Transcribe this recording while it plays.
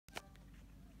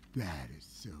That is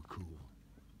so cool.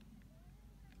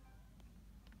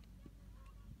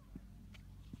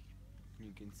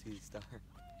 You can see the star.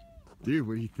 Dude,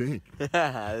 what do you think?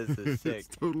 This is sick. It's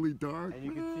totally dark. And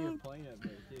you can see a plane up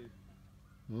there too.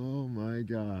 Oh my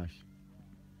gosh.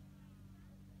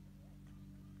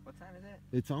 What time is it?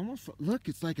 It's almost, look,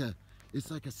 it's like a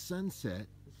sunset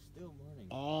It's still morning.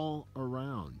 all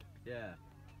around. Yeah.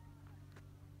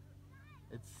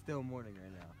 It's still morning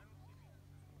right now.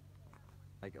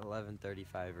 Like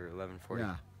 11:35 or 11:40.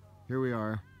 Yeah. Here we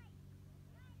are.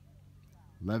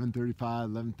 11:35,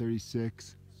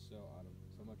 11:36. So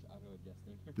much auto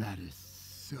adjusting. That is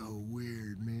so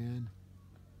weird, man.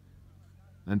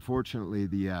 Unfortunately,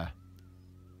 the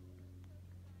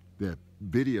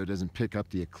video doesn't pick up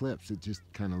the eclipse. It just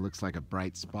kind of looks like a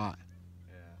bright spot.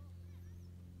 Yeah.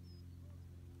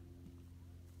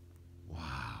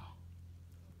 Wow.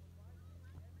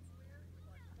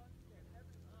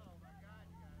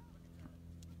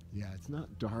 Yeah, it's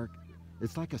not dark.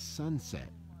 It's like a sunset.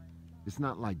 It's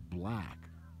not like black,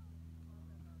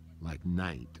 like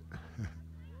night.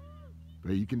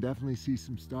 But you can definitely see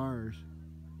some stars.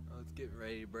 Oh, it's getting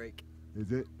ready to break.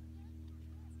 Is it?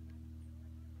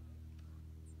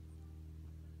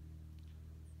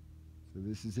 So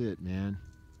this is it, man.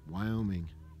 Wyoming,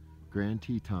 Grand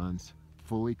Tetons,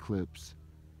 full eclipse,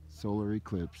 solar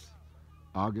eclipse,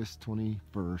 August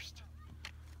 21st,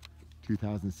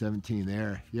 2017.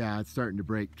 There, yeah, it's starting to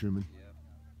break, Truman. Yep.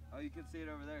 Oh, you can see it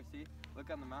over there. See? Look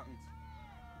on the mountains.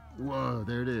 Whoa,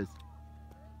 there it is.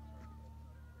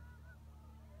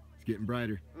 It's getting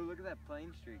brighter. Oh, look at that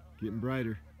plane streak. Getting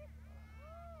brighter.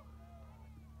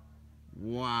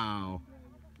 Wow.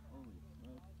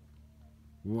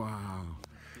 Wow.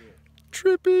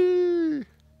 Trippy.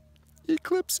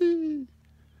 Eclipsey.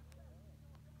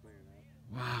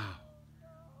 Wow.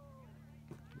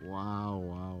 Wow,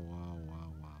 wow, wow,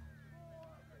 wow, wow.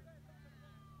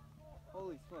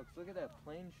 Holy smokes, look at that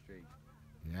plane streak.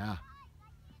 Yeah.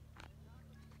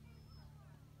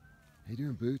 How you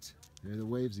doing, Boots? There are the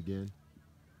waves again.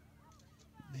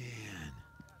 Man.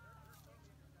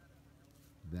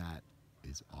 That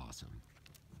is awesome.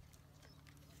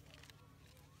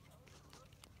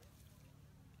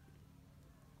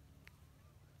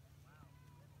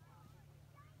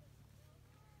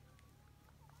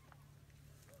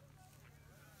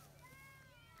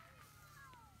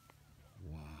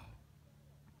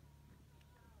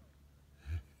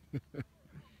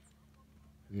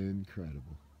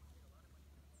 Incredible.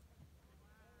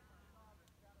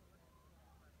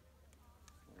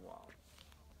 Wow.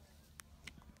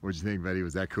 What'd you think, buddy?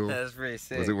 Was that cool? That's pretty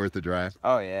sick. Was it worth the drive?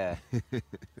 Oh, yeah.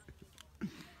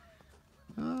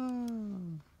 Oh,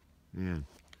 man.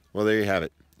 Well, there you have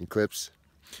it. Eclipse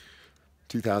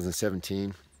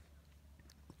 2017.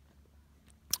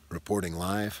 Reporting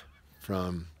live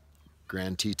from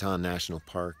Grand Teton National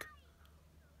Park.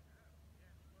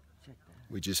 Check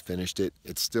that. We just finished it.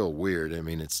 It's still weird. I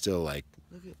mean, it's still like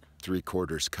Look at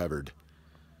 3/4 covered.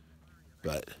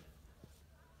 But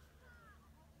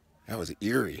that was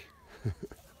eerie.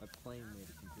 a plane made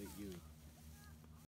a complete U.